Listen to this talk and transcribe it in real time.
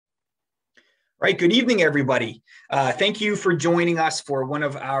Right. Good evening, everybody. Thank you for joining us for one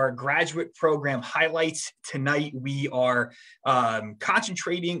of our graduate program highlights. Tonight, we are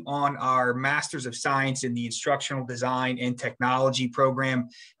concentrating on our Masters of Science in the Instructional Design and Technology program.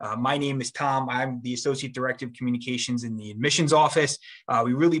 My name is Tom. I'm the Associate Director of Communications in the Admissions Office.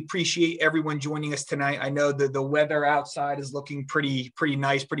 We really appreciate everyone joining us tonight. I know that the weather outside is looking pretty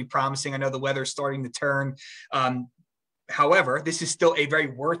nice, pretty promising. I know the weather is starting to turn. However, this is still a very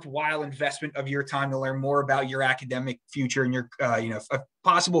worthwhile investment of your time to learn more about your academic future and your, a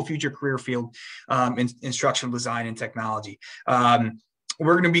possible future career field in instructional design and technology.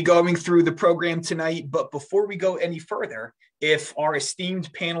 We're going to be going through the program tonight, but before we go any further, if our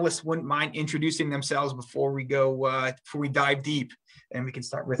esteemed panelists wouldn't mind introducing themselves before we go, before we dive deep, and we can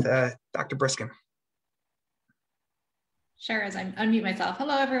start with Dr. Briskin. Sure, as I unmute myself.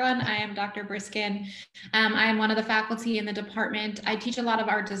 Hello, everyone. I am Dr. Briskin. I am one of the faculty in the department. I teach a lot of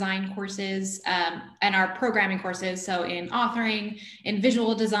our design courses and our programming courses, so in authoring, in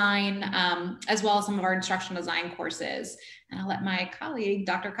visual design, as well as some of our instructional design courses. And I'll let my colleague,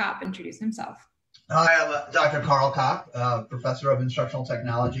 Dr. Kopp, introduce himself. Hi, I'm Dr. Carl Kopp, professor of instructional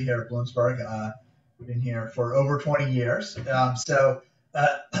technology here at Bloomsburg. I've been here for over 20 years.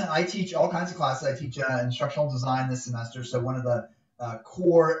 I teach all kinds of classes. I teach instructional design this semester, so one of the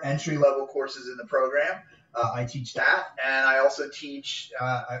core entry-level courses in the program. I teach that, and I also teach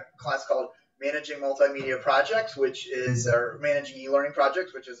a class called Managing Multimedia Projects, or Managing E-Learning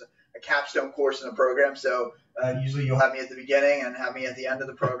Projects, which is a capstone course in the program. So usually you'll have me at the beginning and have me at the end of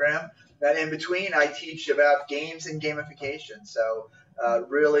the program. And in between, I teach about games and gamification. So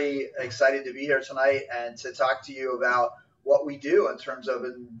really excited to be here tonight and to talk to you about what we do in terms of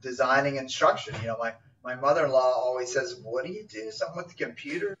designing instruction. You know, my mother-in-law always says, "What do you do? Something with the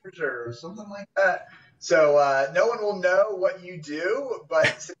computers or something like that?" So no one will know what you do, but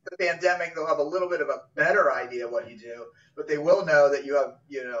since the pandemic, they'll have a little bit of a better idea what you do. But they will know that you have,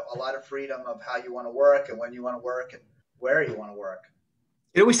 a lot of freedom of how you want to work and when you want to work and where you want to work.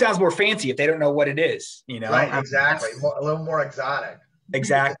 It always sounds more fancy if they don't know what it is, Right, exactly. A little more exotic.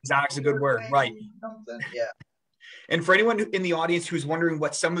 Exactly. Exotic's a good word, right? Yeah. And for anyone in the audience who's wondering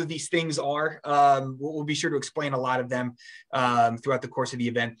what some of these things are, we'll be sure to explain a lot of them throughout the course of the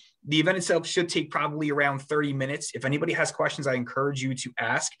event. The event itself should take probably around 30 minutes. If anybody has questions, I encourage you to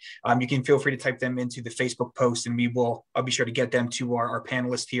ask. You can feel free to type them into the Facebook post, and I'll be sure to get them to our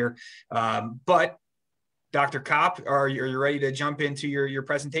panelists here. But Dr. Kopp, are you ready to jump into your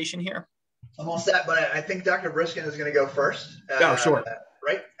presentation here? I'm all set, but I think Dr. Briskin is going to go first. Oh, sure.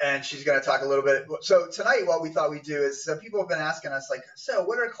 Right, and she's going to talk a little bit. So tonight, what we thought we'd do is, so people have been asking us, like, so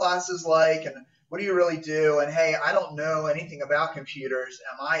what are classes like, and what do you really do? And hey, I don't know anything about computers.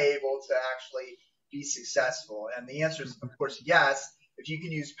 Am I able to actually be successful? And the answer is, of course, yes. If you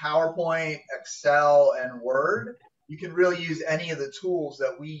can use PowerPoint, Excel, and Word, you can really use any of the tools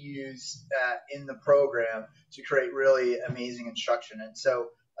that we use in the program to create really amazing instruction. And so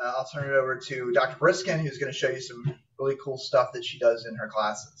I'll turn it over to Dr. Briskin, who's going to show you some really cool stuff that she does in her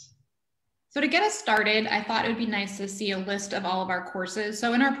classes. So to get us started, I thought it would be nice to see a list of all of our courses.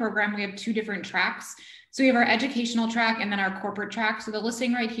 So in our program, we have two different tracks. So we have our educational track and then our corporate track. So the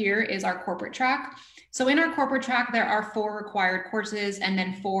listing right here is our corporate track. So in our corporate track, there are 4 required courses and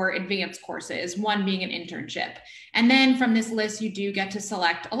then 4 advanced courses, one being an internship. And then from this list, you do get to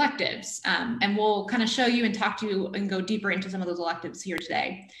select electives. And we'll kind of show you and talk to you and go deeper into some of those electives here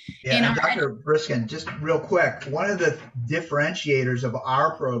today. Yeah, and Dr. Briskin, just real quick, one of the differentiators of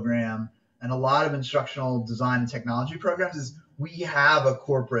our program and a lot of instructional design and technology programs is we have a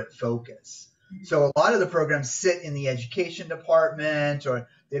corporate focus. So a lot of the programs sit in the education department, or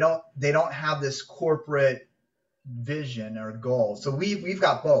they don't have this corporate vision or goal. So we've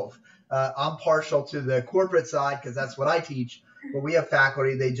got both. I'm partial to the corporate side because that's what I teach, but we have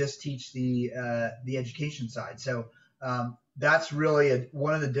faculty, they just teach the education side. So that's really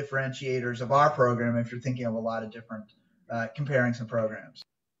one of the differentiators of our program if you're thinking of a lot of different comparing some programs.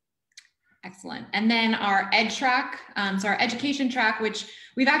 Excellent. And then our ed track, so our education track, which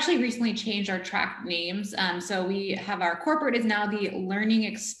we've actually recently changed our track names. So we have our corporate is now the learning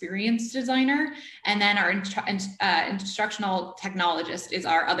experience designer, and then our instructional technologist is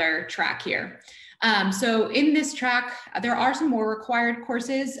our other track here. So in this track, there are some more required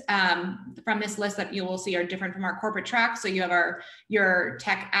courses from this list that you will see are different from our corporate track. So you have your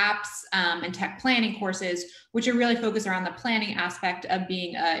tech apps and tech planning courses, which are really focused around the planning aspect of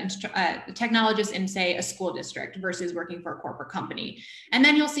being a technologist in, say, a school district versus working for a corporate company. And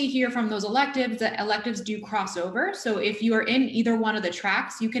then you'll see here from those electives that electives do cross over. So if you are in either one of the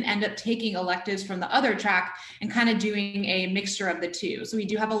tracks, you can end up taking electives from the other track and kind of doing a mixture of the two. So we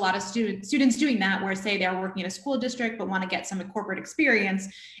do have a lot of students doing that, where say they're working in a school district but want to get some corporate experience.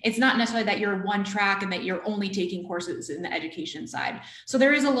 It's not necessarily that you're one track and that you're only taking courses in the education side. So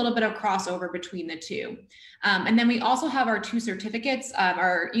there is a little bit of crossover between the two. And then we also have our 2 certificates,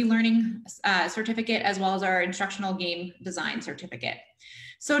 our e-learning certificate, as well as our instructional game design certificate.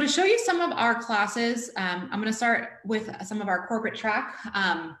 So to show you some of our classes, I'm going to start with some of our corporate track.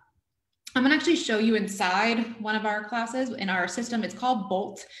 I'm going to actually show you inside one of our classes in our system. It's called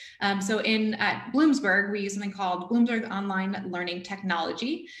BOLT. So at Bloomsburg, we use something called Bloomsburg Online Learning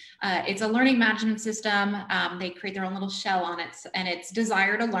Technology. It's a learning management system. They create their own little shell on it, and it's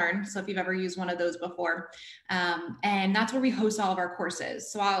Desire to Learn. So if you've ever used one of those before, and that's where we host all of our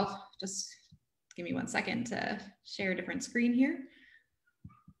courses. So I'll just give me 1 second to share a different screen here.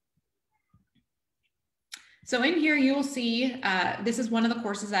 So in here, you will see, this is one of the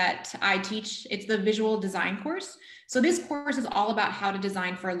courses that I teach. It's the visual design course. So this course is all about how to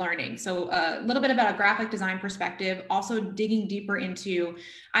design for learning. So a little bit about a graphic design perspective, also digging deeper into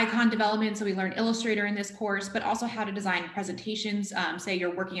icon development. So we learn Illustrator in this course, but also how to design presentations. Say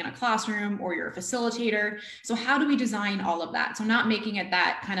you're working in a classroom or you're a facilitator. So how do we design all of that? So not making it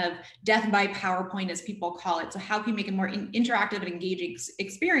that kind of death by PowerPoint, as people call it. So how can we make a more interactive and engaging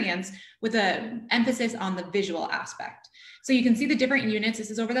experience with an emphasis on the visual aspect? So you can see the different units. This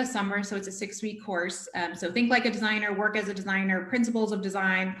is over the summer, so it's a 6-week course. So think like a designer, work as a designer, principles of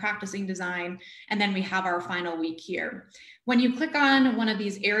design, practicing design, and then we have our final week here. When you click on one of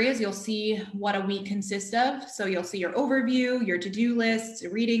these areas, you'll see what a week consists of. So you'll see your overview, your to-do lists,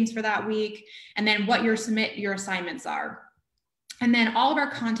 readings for that week, and then what your assignments are. And then all of our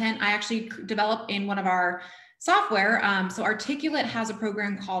content, I actually develop in one of our software. So Articulate has a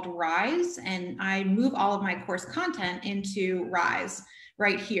program called Rise, and I move all of my course content into Rise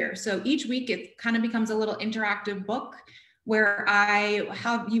right here. So each week it kind of becomes a little interactive book where I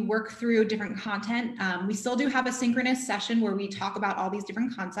have you work through different content. We still do have a synchronous session where we talk about all these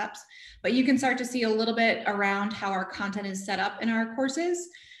different concepts, but you can start to see a little bit around how our content is set up in our courses.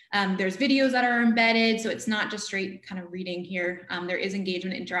 There's videos that are embedded, so it's not just straight kind of reading here. There is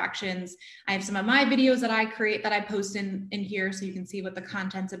engagement interactions. I have some of my videos that I create that I post in here, so you can see what the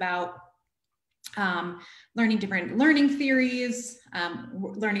content's about. Learning different learning theories,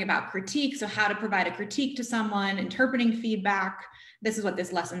 learning about critique, so how to provide a critique to someone, interpreting feedback. This is what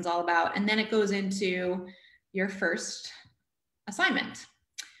this lesson's all about. And then it goes into your first assignment.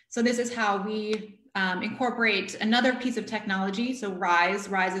 So this is how we incorporate another piece of technology. So Rise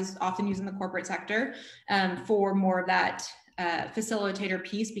is often used in the corporate sector for more of that facilitator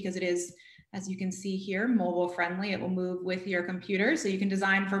piece, because it is, as you can see here, mobile friendly. It will move with your computer. So you can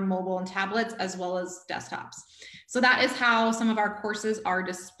design for mobile and tablets as well as desktops. So that is how some of our courses are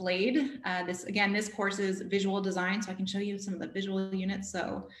displayed. This course is visual design. So I can show you some of the visual units.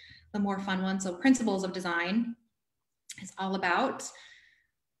 So the more fun ones. So principles of design is all about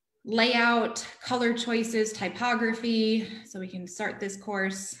layout, color choices, typography. So we can start this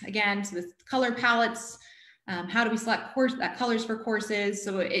course again. So the color palettes, how do we select colors for courses?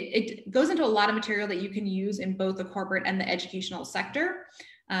 So it goes into a lot of material that you can use in both the corporate and the educational sector.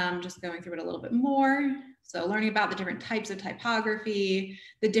 Just going through it a little bit more. So learning about the different types of typography,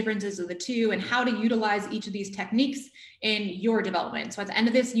 the differences of the two, and how to utilize each of these techniques in your development. So at the end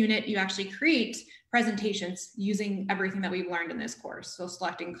of this unit, you actually create presentations using everything that we've learned in this course. So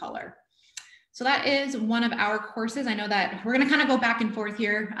selecting color. So that is one of our courses. I know that we're going to kind of go back and forth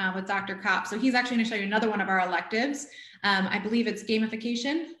here with Dr. Kopp. So he's actually going to show you another one of our electives. I believe it's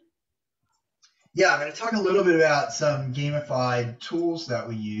gamification. Yeah, I'm going to talk a little bit about some gamified tools that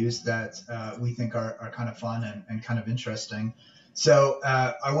we use that we think are kind of fun and kind of interesting. So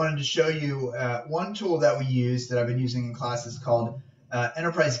I wanted to show you one tool that we use that I've been using in classes called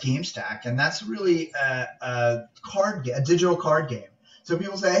Enterprise Game Stack, and that's really a digital card game. So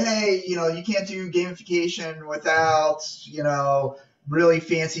people say, hey, you can't do gamification without, really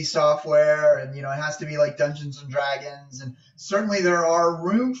fancy software, and it has to be like Dungeons and Dragons, and certainly there are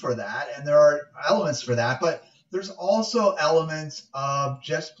room for that and there are elements for that, but there's also elements of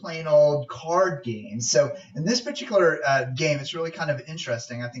just plain old card games. So in this particular game, it's really kind of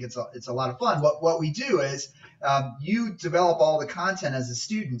interesting. I think it's a lot of fun. What we do is you develop all the content as a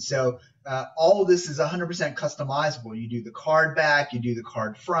student. So all of this is 100% customizable. You do the card back, you do the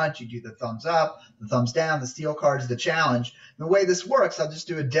card front, you do the thumbs up, the thumbs down, the steel cards, the challenge. And the way this works, I'll just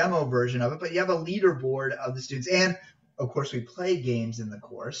do a demo version of it, but you have a leaderboard of the students. And of course, we play games in the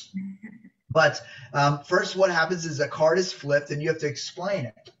course. But first, what happens is a card is flipped and you have to explain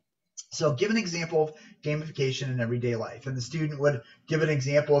it. So give an example of gamification in everyday life. And the student would give an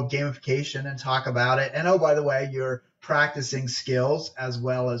example of gamification and talk about it. And oh, by the way, you're practicing skills as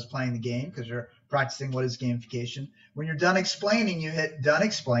well as playing the game because you're practicing what is gamification. When you're done explaining, you hit done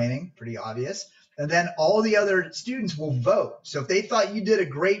explaining, pretty obvious. And then all the other students will vote. So if they thought you did a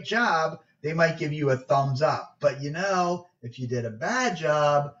great job, they might give you a thumbs up. But if you did a bad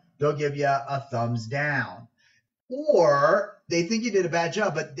job, they'll give you a thumbs down. Or they think you did a bad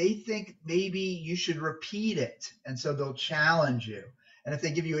job, but they think maybe you should repeat it. And so they'll challenge you. And if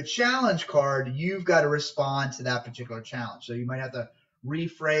they give you a challenge card, you've got to respond to that particular challenge. So you might have to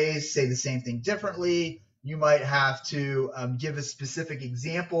rephrase, say the same thing differently. You might have to give a specific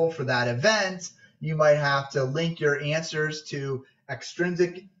example for that event. You might have to link your answers to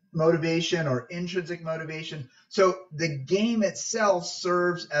extrinsic motivation or intrinsic motivation. So the game itself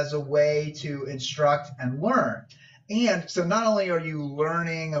serves as a way to instruct and learn. And so not only are you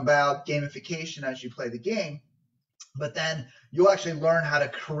learning about gamification as you play the game, but then you'll actually learn how to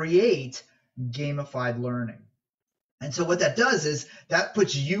create gamified learning. And so what that does is that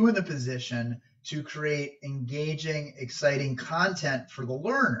puts you in the position to create engaging, exciting content for the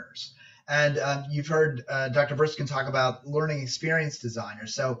learners. And you've heard Dr. Briskin talk about learning experience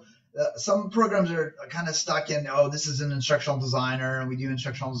designers. So some programs are kind of stuck in, this is an instructional designer and we do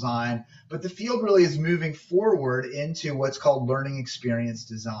instructional design, but the field really is moving forward into what's called learning experience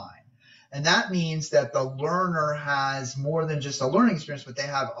design. And that means that the learner has more than just a learning experience, but they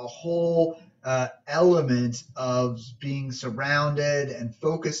have a whole element of being surrounded and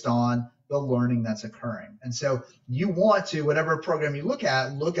focused on the learning that's occurring. And so you want to, whatever program you look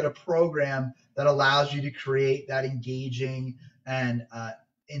at a program that allows you to create that engaging and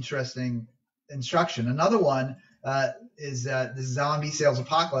interesting instruction. Another one is the Zombie Sales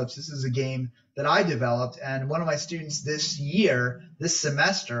Apocalypse. This is a game that I developed, and one of my students this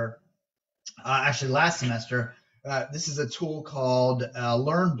semester, actually last semester, this is a tool called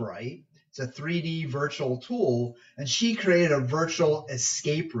LearnBright. It's a 3D virtual tool, and she created a virtual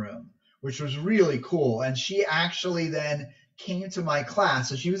escape room, which was really cool. And she actually then came to my class.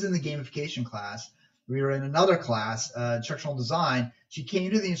 So she was in the gamification class. We were in another class, instructional design. She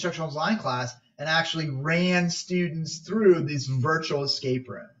came to the instructional design class and actually ran students through this virtual escape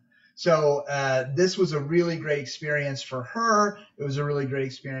room. So this was a really great experience for her. It was a really great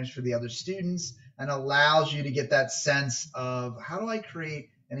experience for the other students, and allows you to get that sense of, how do I create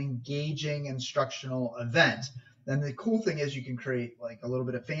an engaging instructional event? And the cool thing is you can create like a little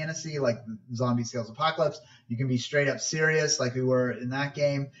bit of fantasy, like the Zombie Sales Apocalypse. You can be straight up serious like we were in that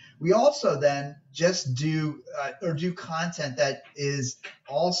game. We also then just do content that is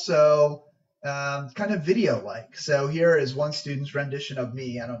also kind of video-like. So here is one student's rendition of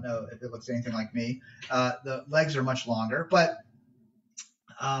me. I don't know if it looks anything like me. The legs are much longer, but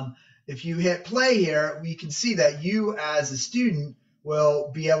if you hit play here, we can see that you as a student will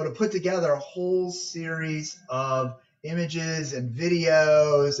be able to put together a whole series of images and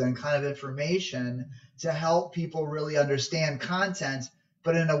videos and kind of information to help people really understand content,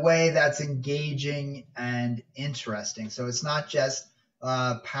 but in a way that's engaging and interesting. So it's not just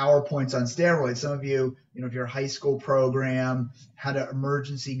PowerPoints on steroids. Some of you, if your high school program had an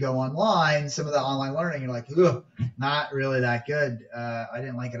emergency go online, some of the online learning, you're like, ugh, not really that good. I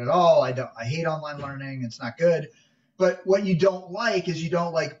didn't like it at all. I hate online learning. It's not good. But what you don't like is you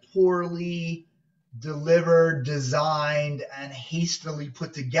don't like poorly delivered, designed, and hastily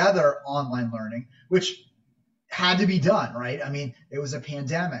put together online learning, which had to be done, right? I mean, it was a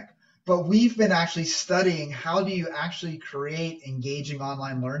pandemic. But we've been actually studying how do you actually create engaging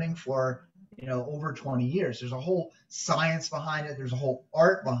online learning for over 20 years. There's a whole science behind it. There's a whole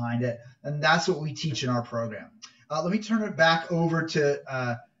art behind it. And that's what we teach in our program. Let me turn it back over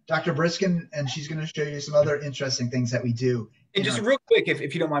to Dr. Briskin, and she's going to show you some other interesting things that we do. And just real quick,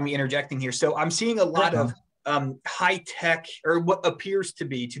 if you don't mind me interjecting here. So I'm seeing a lot of high tech, or what appears to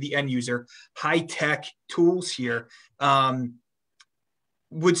be to the end user, high tech tools here.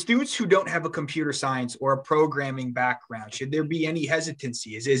 Would students who don't have a computer science or a programming background, should there be any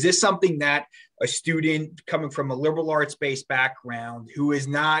hesitancy? Is this something that a student coming from a liberal arts-based background who is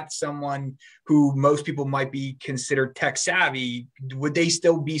not someone who most people might be considered tech savvy, would they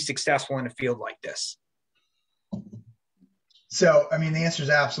still be successful in a field like this? So, I mean, the answer is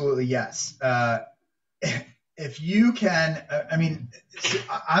absolutely yes. if you can, I mean,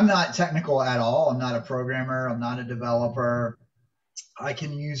 I'm not technical at all. I'm not a programmer. I'm not a developer. I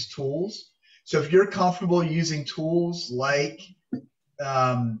can use tools. So if you're comfortable using tools like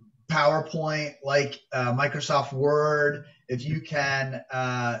PowerPoint, like Microsoft Word, if you can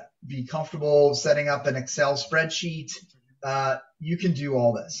be comfortable setting up an Excel spreadsheet, you can do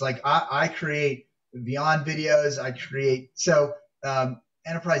all this. Like I create beyond videos. I create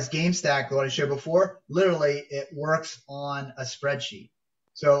Enterprise Game Stack, what I showed before, literally it works on a spreadsheet.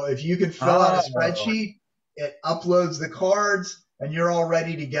 So if you can fill out a spreadsheet, it uploads the cards and you're all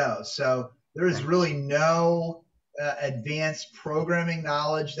ready to go. So there is really no advanced programming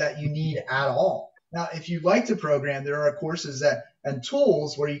knowledge that you need at all. Now, if you like to program, there are courses and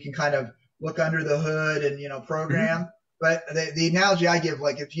tools where you can kind of look under the hood and, program. But the analogy I give,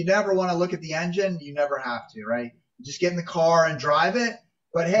 like if you never want to look at the engine, you never have to, right? Just get in the car and drive it.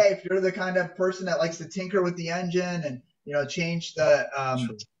 But hey, if you're the kind of person that likes to tinker with the engine and, change the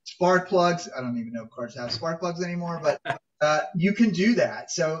spark plugs, I don't even know if cars have spark plugs anymore, but you can do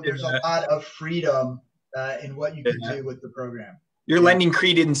that. So there's a lot of freedom in what you can do with the program. You're lending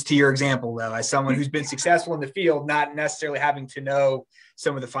credence to your example, though, as someone who's been successful in the field, not necessarily having to know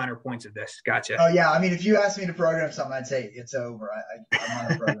some of the finer points of this. Gotcha. Oh, yeah. I mean, if you asked me to program something, I'd say it's over. I'm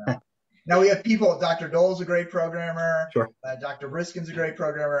not a programmer. Now we have people. Dr. Dole's a great programmer. Sure. Dr. Briskin's a great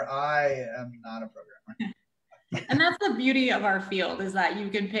programmer. I am not a programmer. And that's the beauty of our field, is that you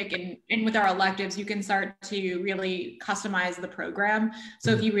can pick and with our electives, you can start to really customize the program.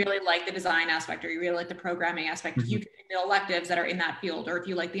 So if you really like the design aspect or you really like the programming aspect, you can pick the electives that are in that field. Or if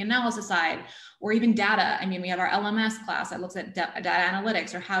you like the analysis side or even data. I mean, we have our LMS class that looks at data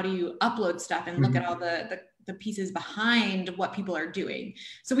analytics, or how do you upload stuff and look at all the pieces behind what people are doing.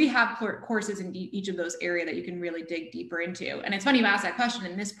 So we have courses in each of those areas that you can really dig deeper into. And it's funny you asked that question.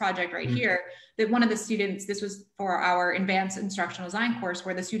 In this project right here, that one of the students, this was for our advanced instructional design course,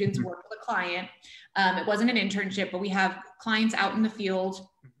 where the students work with a client. It wasn't an internship, but we have clients out in the field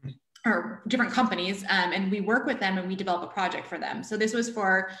or different companies, and we work with them and we develop a project for them. So this was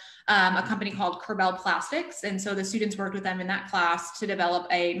for a company called Corbel Plastics. And so the students worked with them in that class to develop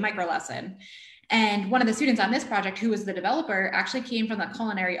a micro lesson. And one of the students on this project, who was the developer, actually came from the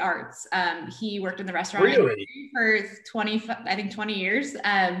culinary arts. He worked in the restaurant industry for 20 years,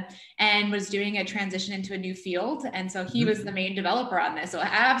 and was doing a transition into a new field. And so he was the main developer on this. So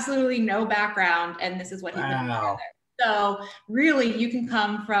absolutely no background, and this is what he put together. So really, you can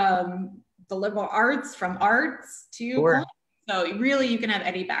come from the liberal arts, from arts to so really you can have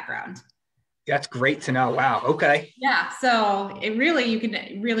any background. That's great to know. Wow. Okay. Yeah. So it really, you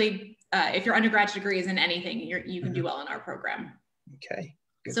can really. If your undergraduate degree is in anything, you can do well in our program. Okay.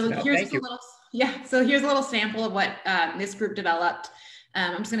 Good so here's a little, so here's a little sample of what this group developed.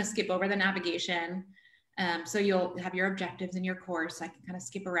 I'm just going to skip over the navigation. So you'll have your objectives in your course. I can kind of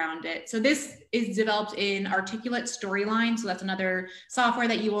skip around it. So this is developed in Articulate Storyline. So that's another software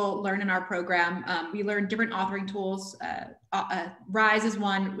that you will learn in our program. We learn different authoring tools. Rise is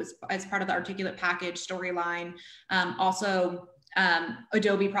one, was as part of the Articulate package, Storyline. Also,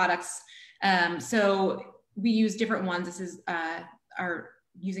 Adobe products. So we use different ones. This is our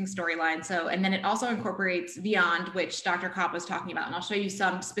using Storyline. So, and then it also incorporates Beyond, which Dr. Kopp was talking about. And I'll show you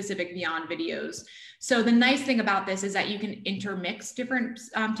some specific Beyond videos. So the nice thing about this is that you can intermix different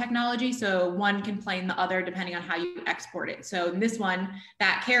technology. So one can play in the other depending on how you export it. So in this one,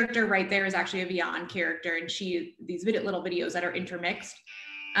 that character right there is actually a Beyond character. And these little videos that are intermixed.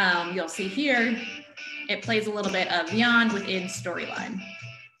 You'll see here, it plays a little bit of Beyond within Storyline.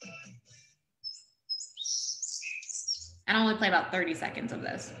 And I'll only play about 30 seconds of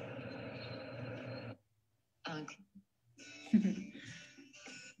this.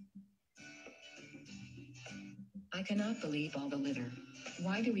 I cannot believe all the litter.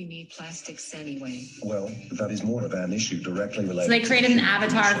 Why do we need plastics anyway? Well, that is more of an issue directly related. So they created an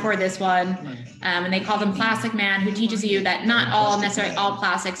avatar for this one, and they called him Plastic Man, who teaches you that not necessarily all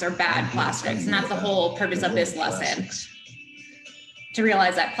plastics are bad plastics. And that's the whole purpose of this lesson. To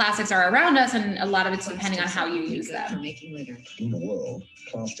realize that plastics are around us, and a lot of it's depending on how you use them. In the world,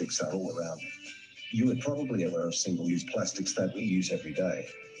 plastics are all around. You are probably aware of single-use plastics that we use every day,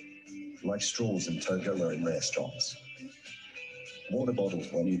 like straws and Coca-Cola in restaurants, water bottles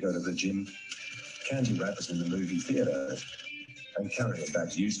when you go to the gym, candy wrappers in the movie theater, and carrier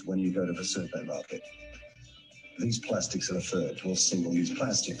bags used when you go to the supermarket. These plastics are referred to as single-use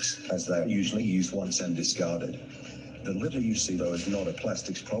plastics, as they are usually used once and discarded. The litter you see, though, is not a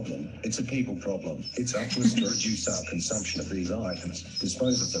plastics problem. It's a people problem. It's up to us to reduce our consumption of these items,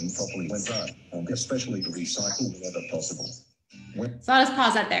 dispose of them properly when done, and especially to recycle whenever possible. So I'll just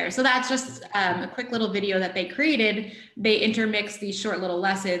pause that there. So that's just a quick little video that they created. They intermix these short little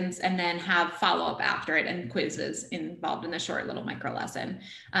lessons and then have follow-up after it and quizzes involved in the short little micro lesson.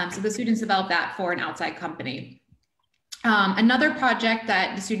 So the students developed that for an outside company. Another project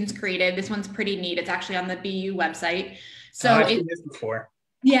that the students created, this one's pretty neat. It's actually on the BU website. So I've seen this before.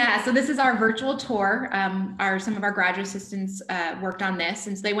 Yeah, so this is our virtual tour. Some of our graduate assistants worked on this,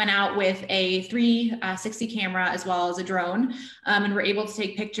 since they went out with a 360 camera as well as a drone, and were able to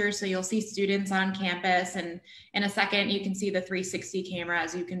take pictures. So you'll see students on campus, and in a second you can see the 360 camera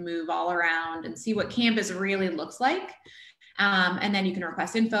as you can move all around and see what campus really looks like. And then you can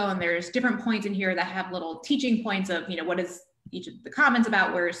request info, and there's different points in here that have little teaching points of, what is each of the commons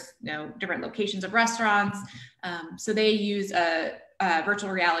about, where's different locations of restaurants. So they use a virtual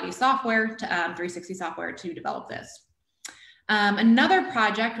reality software, 360 software, to develop this. Another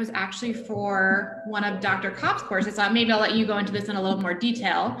project was actually for one of Dr. Kopp's courses. So maybe I'll let you go into this in a little more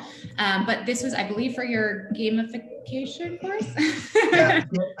detail. But this was, I believe, for your gamification course. Yeah,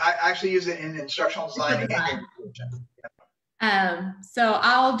 I actually use it in instructional design and gamification. So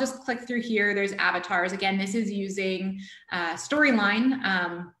I'll just click through here. There's avatars. Again, this is using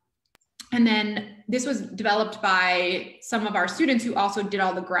Storyline. And then this was developed by some of our students who also did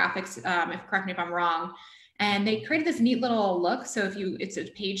all the graphics, correct me if I'm wrong. And they created this neat little look. So it's a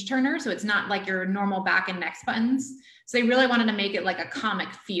page turner, so it's not like your normal back and next buttons. So they really wanted to make it like a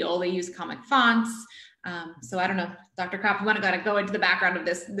comic feel. They use comic fonts. So I don't know, Dr. Kopp, you want to go into the background of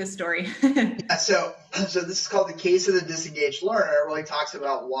this story? Yeah, so this is called The Case of the Disengaged Learner. It really talks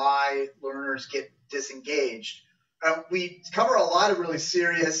about why learners get disengaged. We cover a lot of really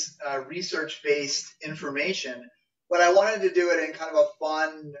serious research-based information, but I wanted to do it in kind of a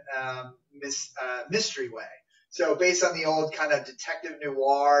fun mystery way. So based on the old kind of detective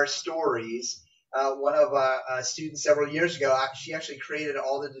noir stories, one of students several years ago, she actually created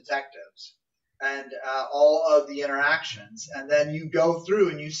all the detectives and all of the interactions. And then you go through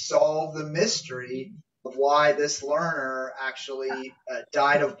and you solve the mystery of why this learner actually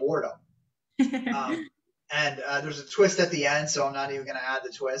died of boredom. And there's a twist at the end, so I'm not even going to add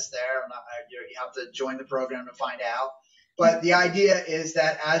the twist there. You have to join the program to find out. But the idea is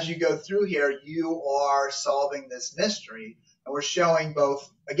that as you go through here, you are solving this mystery. And we're showing both,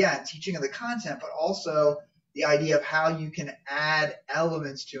 again, teaching of the content, but also the idea of how you can add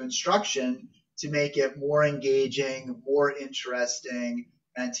elements to instruction to make it more engaging, more interesting,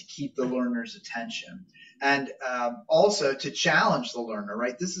 and to keep the learner's attention. And also to challenge the learner,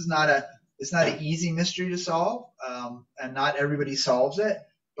 right? This is not an easy mystery to solve, and not everybody solves it,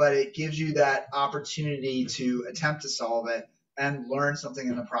 but it gives you that opportunity to attempt to solve it and learn something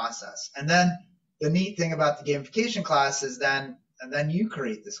in the process. And then the neat thing about the gamification class is then you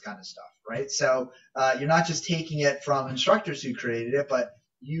create this kind of stuff, right? So you're not just taking it from instructors who created it, but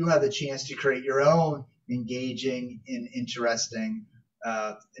you have the chance to create your own engaging and interesting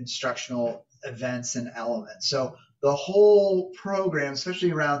instructional events and elements. So the whole program,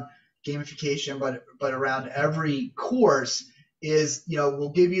 especially around gamification, but around every course is, we'll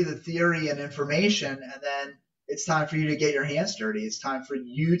give you the theory and information, and then it's time for you to get your hands dirty. It's time for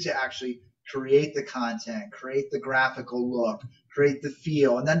you to actually create the content, create the graphical look, create the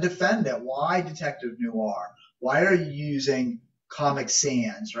feel, and then defend it. Why detective noir? Why are you using Comic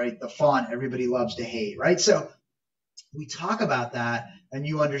Sans, right? The font everybody loves to hate, right? So we talk about that, and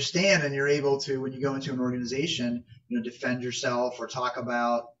you understand, and you're able to, when you go into an organization, defend yourself or talk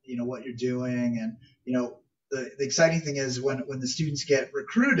about, what you're doing. And, the exciting thing is when the students get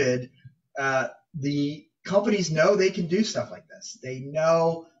recruited, the companies know they can do stuff like this. They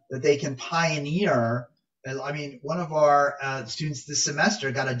know that they can pioneer. I mean, one of our students this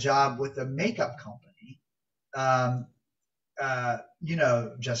semester got a job with a makeup company.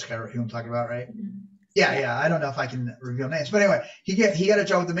 Jessica, who I'm talking about, right? Yeah. I don't know if I can reveal names, but anyway, he got a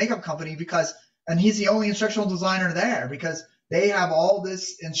job with the makeup company and he's the only instructional designer there because they have all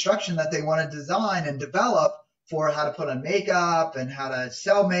this instruction that they want to design and develop for how to put on makeup and how to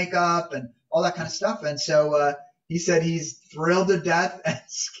sell makeup and all that kind of stuff. And so he said he's thrilled to death and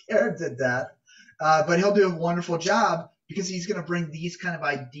scared to death, but he'll do a wonderful job because he's going to bring these kind of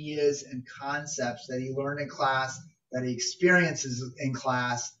ideas and concepts that he learned in class, that he experiences in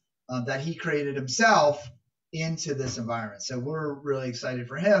class, that he created himself into this environment. So we're really excited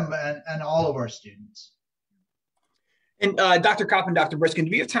for him and all of our students. And Dr. Kopp and Dr. Briskin,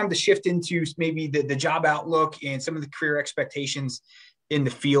 do we have time to shift into maybe the job outlook and some of the career expectations in the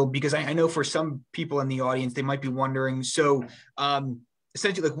field? Because I know for some people in the audience, they might be wondering, so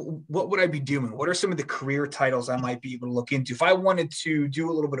essentially, like, what would I be doing? What are some of the career titles I might be able to look into? If I wanted to do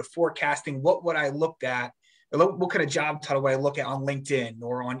a little bit of forecasting, what would I look at What kind of job title would I look at on LinkedIn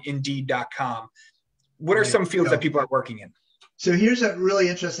or on Indeed.com? What are Right. some fields that people are working in? So here's a really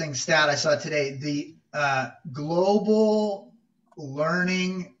interesting stat I saw today. The global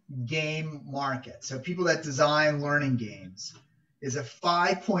learning game market, so people that design learning games, is a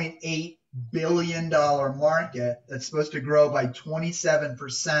 $5.8 billion market that's supposed to grow by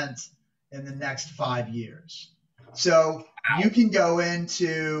 27% in the next 5 years. So you can go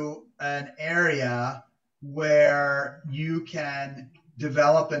into an area where you can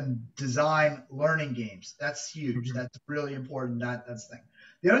develop and design learning games. That's huge. Mm-hmm. That's really important. That's the thing.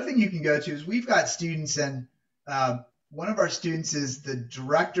 The other thing you can go to is we've got students, and one of our students is the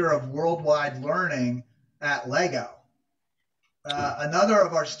director of worldwide learning at Lego. Another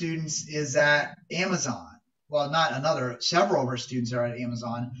of our students is at Amazon. Well, not another, several of our students are at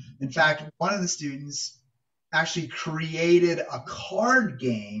Amazon. In fact, one of the students actually created a card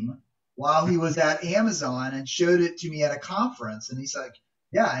game while he was at Amazon and showed it to me at a conference. And he's like,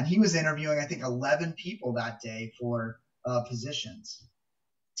 yeah, and he was interviewing, I think, 11 people that day for positions.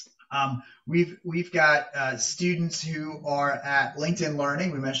 We've got students who are at LinkedIn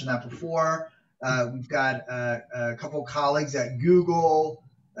Learning. We mentioned that before. We've got a couple of colleagues at Google,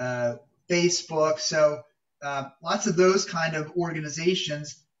 Facebook. So lots of those kind of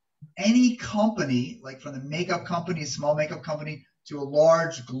organizations. Any company, like from the makeup company, small makeup company, to a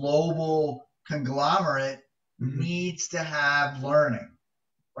large global conglomerate, needs to have learning,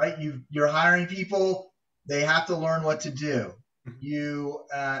 right? You're hiring people, they have to learn what to do. You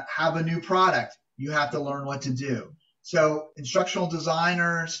have a new product, you have to learn what to do. So instructional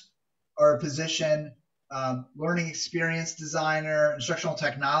designers are a position, learning experience designer, instructional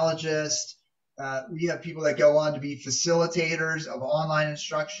technologist. We have people that go on to be facilitators of online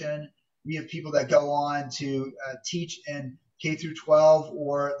instruction. We have people that go on to teach in K through 12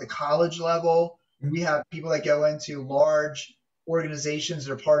 or the college level. We have people that go into large organizations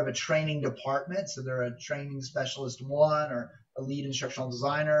that are part of a training department. So they're a training specialist one or a lead instructional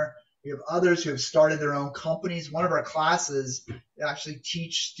designer. We have others who have started their own companies. One of our classes actually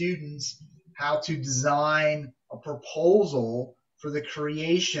teach students how to design a proposal for the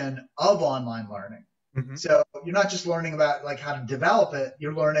creation of online learning. So you're not just learning about like how to develop it.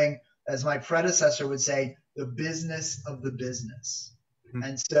 You're learning, as my predecessor would say, the business of the business.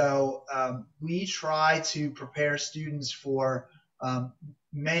 And so we try to prepare students for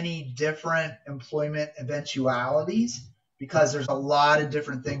many different employment eventualities, because there's a lot of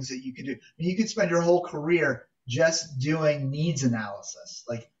different things that you can do. You could spend your whole career just doing needs analysis.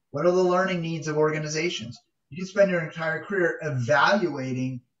 Like, what are the learning needs of organizations? You can spend your entire career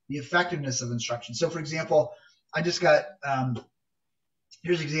evaluating the effectiveness of instruction. So, for example, I just got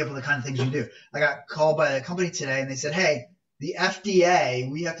here's an example of the kind of things you do. I got called by a company today, and they said, hey, the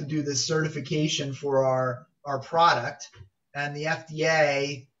FDA, we have to do this certification for our product, and the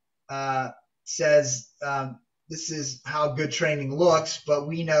FDA says this is how good training looks, but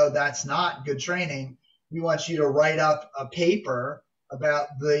we know that's not good training. We want you to write up a paper about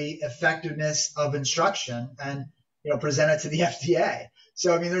the effectiveness of instruction and present it to the FDA.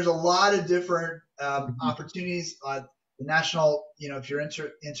 So, I mean, there's a lot of different opportunities. The national, if you're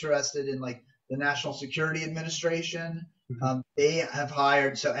interested in like the National Security Administration, they have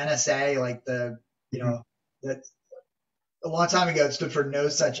hired, so NSA, like that a long time ago it stood for no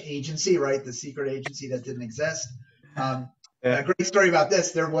such agency, right? The secret agency that didn't exist. A great story about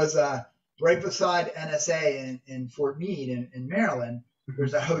this. There was right beside NSA in Fort Meade in Maryland,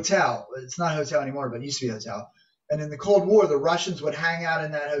 there's a hotel. It's not a hotel anymore, but it used to be a hotel. And in the Cold War, the Russians would hang out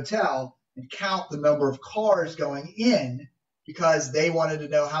in that hotel and count the number of cars going in, because they wanted to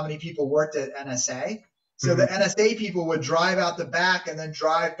know how many people worked at NSA. So the NSA people would drive out the back and then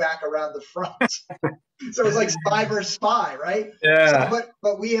drive back around the front. So it was like spy versus spy, right? Yeah. So,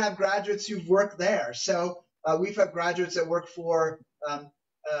 but we have graduates who've worked there. So we've had graduates that work for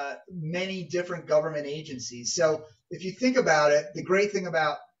many different government agencies. So if you think about it, the great thing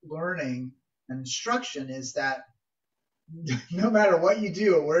about learning and instruction is that no matter what you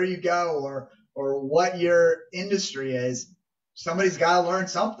do or where you go or what your industry is, somebody's got to learn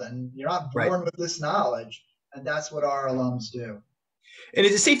something. You're not born with this knowledge, and that's what our alums do. And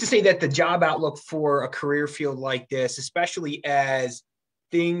is it safe to say that the job outlook for a career field like this, especially as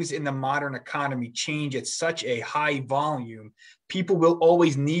things in the modern economy change at such a high volume, people will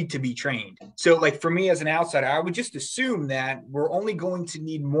always need to be trained? So like for me as an outsider, I would just assume that we're only going to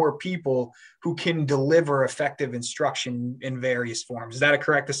need more people who can deliver effective instruction in various forms. Is that a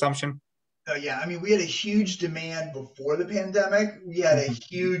correct assumption? Yeah, I mean, we had a huge demand before the pandemic. We had a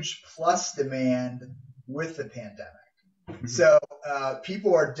huge plus demand with the pandemic. So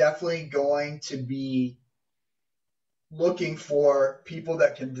people are definitely going to be looking for people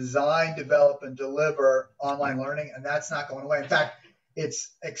that can design, develop, and deliver online learning, and that's not going away. In fact,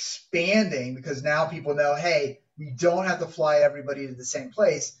 it's expanding because now people know, hey, we don't have to fly everybody to the same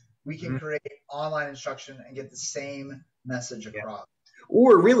place. We can create online instruction and get the same message across.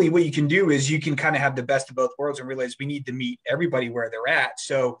 Or really what you can do is you can kind of have the best of both worlds and realize we need to meet everybody where they're at.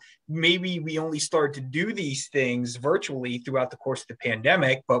 So maybe we only start to do these things virtually throughout the course of the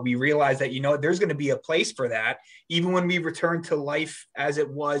pandemic, but we realize that, there's going to be a place for that, even when we return to life as it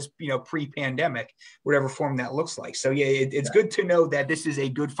was, pre-pandemic, whatever form that looks like. So yeah, it's good to know that this is a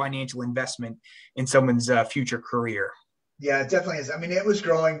good financial investment in someone's future career. Yeah, it definitely is. I mean, it was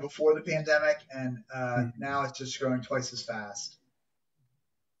growing before the pandemic, and now it's just growing twice as fast.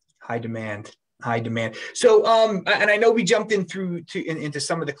 High demand. So, and I know we jumped into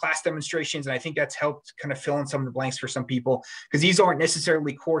some of the class demonstrations, and I think that's helped kind of fill in some of the blanks for some people, because these aren't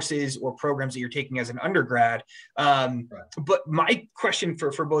necessarily courses or programs that you're taking as an undergrad. Right. But my question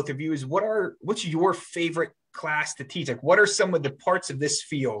for both of you is, what's your favorite class to teach? Like, what are some of the parts of this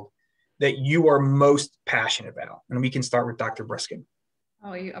field that you are most passionate about? And we can start with Dr. Briskin.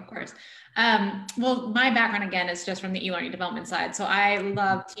 Oh, of course. Well, my background, again, is just from the e-learning development side. So I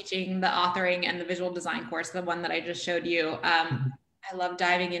love teaching the authoring and the visual design course, the one that I just showed you. I love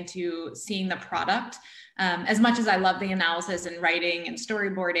diving into seeing the product. As much as I love the analysis and writing and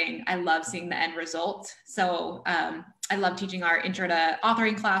storyboarding, I love seeing the end result. So I love teaching our intro to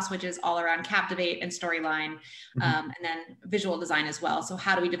authoring class, which is all around Captivate and storyline, and then visual design as well. So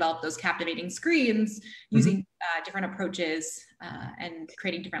how do we develop those captivating screens using different approaches and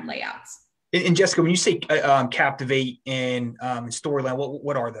creating different layouts? And Jessica, when you say Captivate and storyline,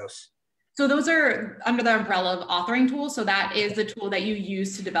 what are those? So those are under the umbrella of authoring tools. So that is the tool that you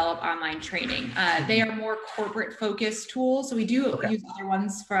use to develop online training. They are more corporate focused tools. So we do use other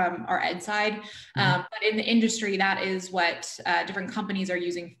ones from our ed side, but in the industry, that is what different companies are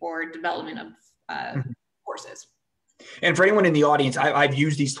using for development of courses. And for anyone in the audience, I've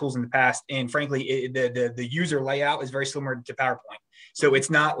used these tools in the past, and frankly, the user layout is very similar to PowerPoint. So it's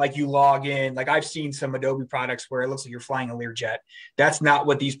not like you log in, like I've seen some Adobe products where it looks like you're flying a Learjet. That's not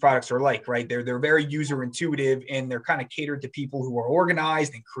what these products are like, right? They're very user intuitive, and they're kind of catered to people who are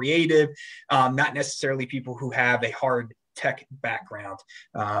organized and creative, not necessarily people who have a hard tech background.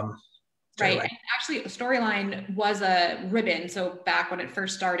 Right. And actually, Storyline was a ribbon. So back when it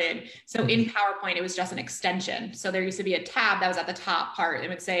first started, so in PowerPoint, it was just an extension. So there used to be a tab that was at the top part. It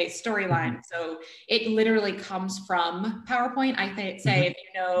would say Storyline. So it literally comes from PowerPoint. I say, if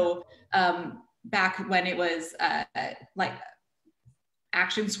you know, back when it was like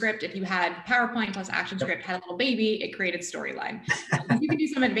ActionScript, if you had PowerPoint plus ActionScript had a little baby, it created Storyline. You can do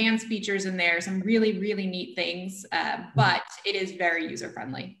some advanced features in there, some really, really neat things, but it is very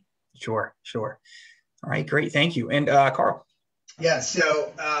user-friendly. Sure. All right, great. Thank you. And Carl. Yeah.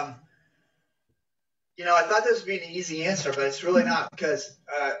 So, I thought this would be an easy answer, but it's really not, because,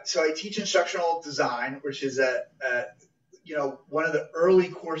 so I teach instructional design, which is one of the early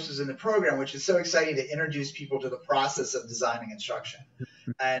courses in the program, which is so exciting to introduce people to the process of designing instruction.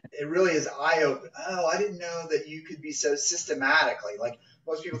 And it really is eye-opening. Oh, I didn't know that you could be so systematically, like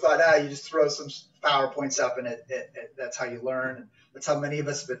most people thought, you just throw some PowerPoints up and that's how you learn. And that's how many of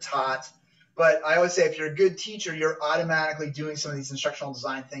us have been taught. But I always say, if you're a good teacher, you're automatically doing some of these instructional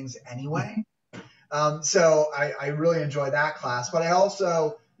design things anyway. So I really enjoy that class. But I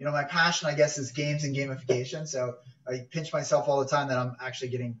also, my passion, I guess, is games and gamification. So I pinch myself all the time that I'm actually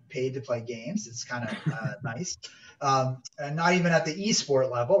getting paid to play games. It's kind of nice. And not even at the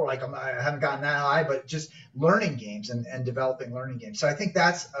esport level, like I haven't gotten that high, but just learning games and developing learning games. So I think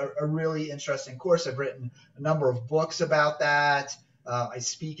that's a really interesting course. I've written a number of books about that. I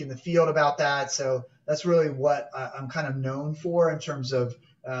speak in the field about that. So that's really what I'm kind of known for in terms of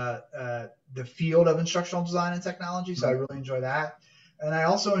the field of instructional design and technology. So I really enjoy that. And I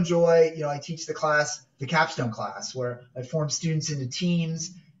also enjoy, I teach the capstone class, where I form students into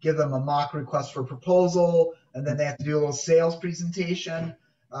teams, give them a mock request for proposal, and then they have to do a little sales presentation.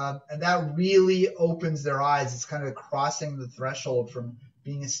 And that really opens their eyes. It's kind of crossing the threshold from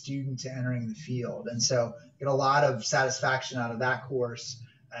being a student to entering the field. And so get a lot of satisfaction out of that course,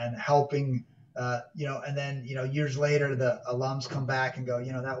 and helping, and then, years later, the alums come back and go,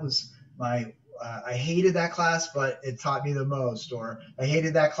 that was I hated that class, but it taught me the most. Or I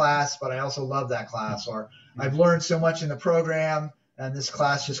hated that class, but I also love that class. Or I've learned so much in the program, and this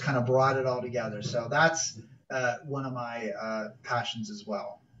class just kind of brought it all together. So that's one of my passions as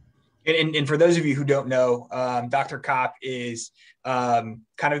well. And for those of you who don't know, Dr. Kopp is kind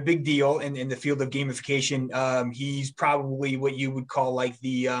of a big deal in the field of gamification. He's probably what you would call like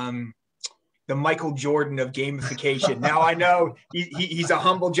the the Michael Jordan of gamification. Now I know he's a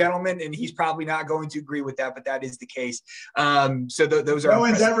humble gentleman, and he's probably not going to agree with that, but that is the case. So those are. No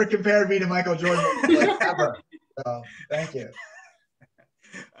one's ever compared me to Michael Jordan, like, ever. So thank you.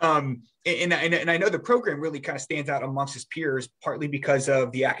 And I know the program really kind of stands out amongst his peers, partly because of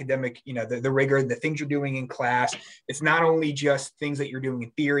the academic, the rigor, the things you're doing in class. It's not only just things that you're doing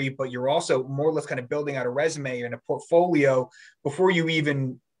in theory, but you're also more or less kind of building out a resume and a portfolio before you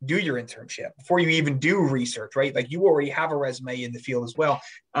even do your internship, before you even do research, right? Like you already have a resume in the field as well.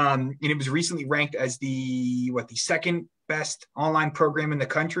 And it was recently ranked as the second best online program in the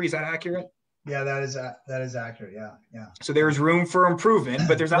country. Is that accurate? Yeah, that is accurate. Yeah. So there's room for improvement,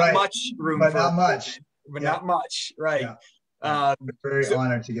 but there's not right. much room but for not much. But not much, right? Yeah. Very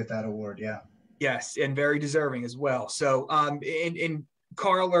honored to get that award. Yeah. Yes, and very deserving as well. So, and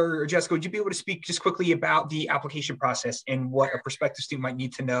Carl or Jessica, would you be able to speak just quickly about the application process and what a prospective student might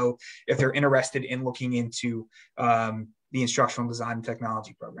need to know if they're interested in looking into the Instructional Design and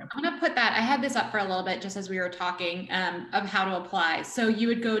Technology program? I'm going to put that, I had this up for a little bit just as we were talking of how to apply. So you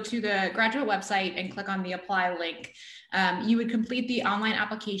would go to the graduate website and click on the apply link. You would complete the online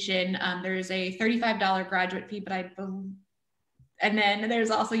application. There's a $35 graduate fee, but and then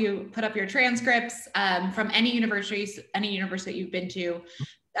there's also, you put up your transcripts from any university that you've been to,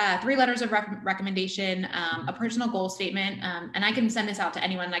 3 letters of recommendation, a personal goal statement, and I can send this out to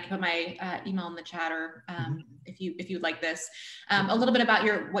anyone. I can put my email in the chat, or if you'd like this, a little bit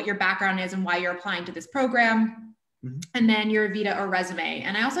about what your background is and why you're applying to this program. And then your vita or resume.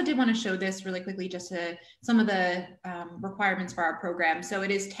 And I also did want to show this really quickly, just to some of the requirements for our program. So it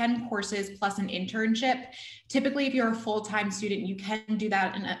is 10 courses plus an internship. Typically, if you're a full-time student, you can do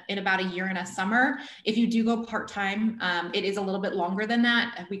that in about a year and a summer. If you do go part-time, it is a little bit longer than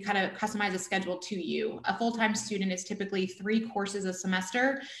that. We kind of customize a schedule to you. A full-time student is typically 3 courses a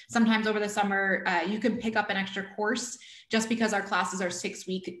semester. Sometimes over the summer, you can pick up an extra course, just because our classes are 6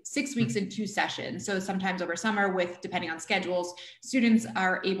 weeks in 2 sessions. So sometimes over summer, depending on schedules, students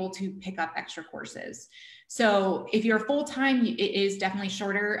are able to pick up extra courses. So if you're full-time, it is definitely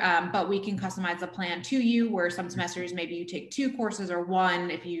shorter, but we can customize the plan to you, where some semesters, maybe you take 2 courses or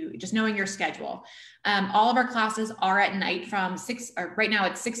 1, if you just knowing your schedule. All of our classes are at night from right now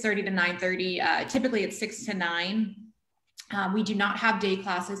it's 6:30 to 9:30. Typically it's 6 to 9. We do not have day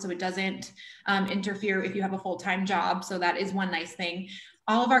classes, so it doesn't interfere if you have a full-time job. So that is one nice thing.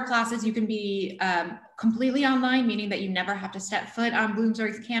 All of our classes, you can be completely online, meaning that you never have to step foot on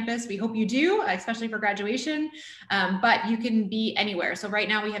Bloomsburg's campus. We hope you do, especially for graduation, but you can be anywhere. So right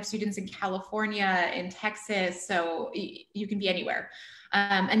now we have students in California, in Texas, so you can be anywhere.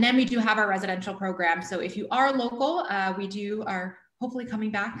 And then we do have our residential program. So if you are local, we are hopefully coming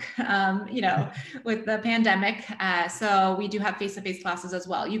back, with the pandemic. So we do have face-to-face classes as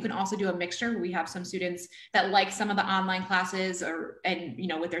well. You can also do a mixture. We have some students that like some of the online classes,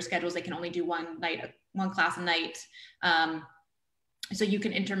 and with their schedules, they can only do one class a night. So you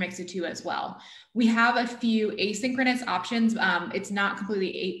can intermix the 2 as well. We have a few asynchronous options. It's not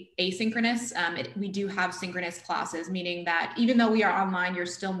completely asynchronous. We do have synchronous classes, meaning that even though we are online, you're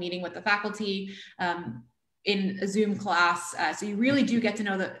still meeting with the faculty in a Zoom class. So you really do get to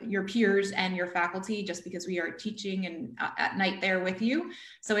know your peers and your faculty, just because we are teaching and at night there with you.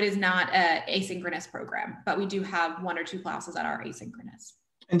 So it is not an asynchronous program, but we do have 1 or 2 classes that are asynchronous.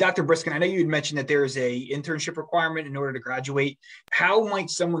 And Dr. Briskin, I know you had mentioned that there is a internship requirement in order to graduate. How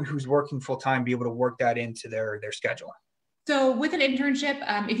might someone who's working full-time be able to work that into their schedule? So with an internship,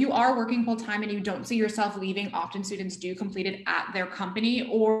 if you are working full-time and you don't see yourself leaving, often students do complete it at their company,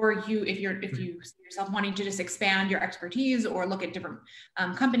 or if you see yourself wanting to just expand your expertise or look at different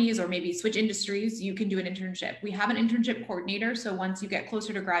companies, or maybe switch industries, you can do an internship. We have an internship coordinator. So once you get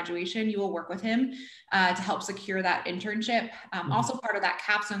closer to graduation, you will work with him to help secure that internship. Also part of that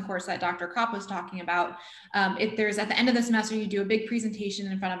capstone course that Dr. Kopp was talking about, if there's at the end of the semester, you do a big presentation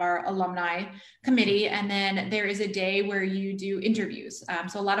in front of our alumni committee, and then there is a day where you do interviews.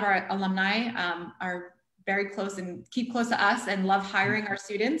 So a lot of our alumni are very close and keep close to us and love hiring our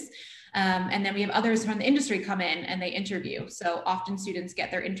students. And then we have others from the industry come in and they interview. So often students get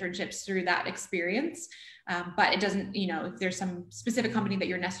their internships through that experience. But it doesn't, if there's some specific company that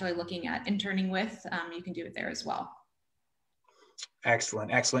you're necessarily looking at interning with, you can do it there as well.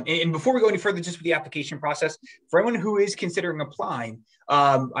 Excellent, excellent. And before we go any further, just with the application process, for anyone who is considering applying,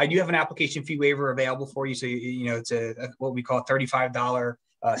 I do have an application fee waiver available for you. So, it's what we call a $35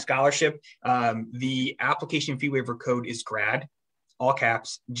 scholarship. The application fee waiver code is GRAD, all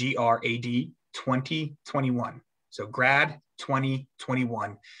caps, GRAD 2021. So GRAD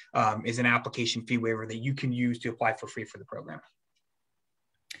 2021 is an application fee waiver that you can use to apply for free for the program.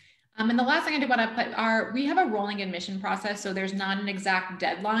 And the last thing I did want to put we have a rolling admission process, so there's not an exact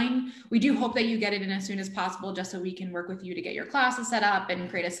deadline. We do hope that you get it in as soon as possible, just so we can work with you to get your classes set up and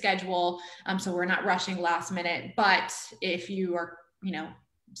create a schedule. So we're not rushing last minute. But if you are,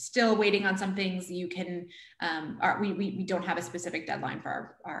 still waiting on some things, you can. We don't have a specific deadline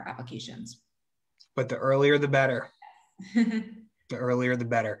for our applications. But the earlier, the better. The earlier, the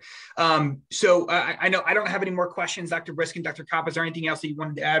better. So I know I don't have any more questions, Dr. Briskin, Dr. Kopp. Is there anything else that you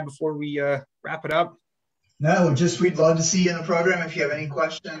wanted to add before we wrap it up? No, we'd love to see you in the program. If you have any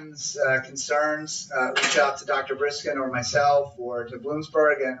questions, concerns, reach out to Dr. Briskin or myself or to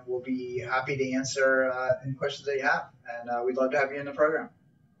Bloomsburg, and we'll be happy to answer any questions that you have. And we'd love to have you in the program.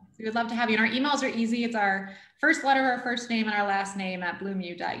 We would love to have you. And our emails are easy. It's our first letter, our first name, and our last name at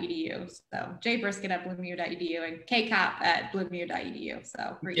bloomu.edu. So jbriskin@bloomu.edu and kcop@bloomu.edu.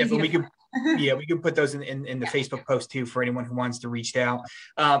 So we're easy but we can put those in the Facebook post too for anyone who wants to reach out.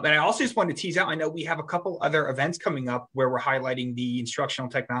 And I also just wanted to tease out, I know we have a couple other events coming up where we're highlighting the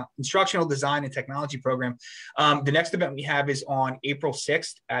Instructional Design and Technology program. The next event we have is on April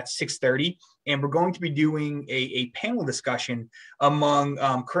 6th at 6:30. And we're going to be doing a panel discussion among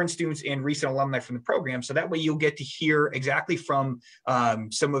current students and recent alumni from the program. So that way you'll get to hear exactly from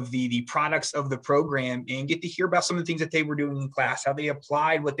some of the products of the program and get to hear about some of the things that they were doing in class, how they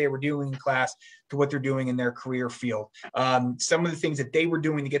applied what they were doing in class to what they're doing in their career field. Some of the things that they were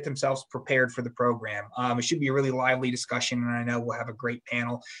doing to get themselves prepared for the program. It should be a really lively discussion, and I know we'll have a great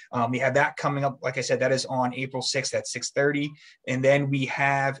panel. We have that coming up. Like I said, that is on April 6th at 6:30. And then we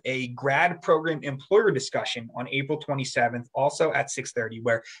have a grad program employer discussion on April 27th, also at 6:30,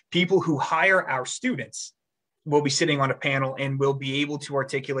 where people who hire our students will be sitting on a panel and will be able to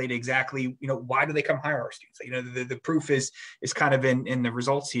articulate exactly, why do they come hire our students? The proof is kind of in the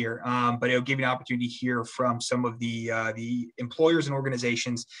results here, but it'll give you an opportunity to hear from some of the employers and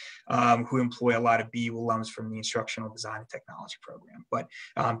organizations who employ a lot of BU alums from the Instructional Design and Technology program. But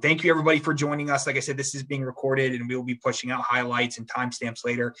thank you everybody for joining us. Like I said, this is being recorded and we'll be pushing out highlights and timestamps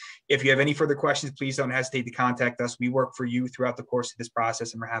later. If you have any further questions, please don't hesitate to contact us. We work for you throughout the course of this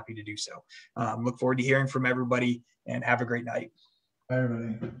process and we're happy to do so. Look forward to hearing from everybody and have a great night. Bye,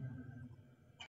 everybody.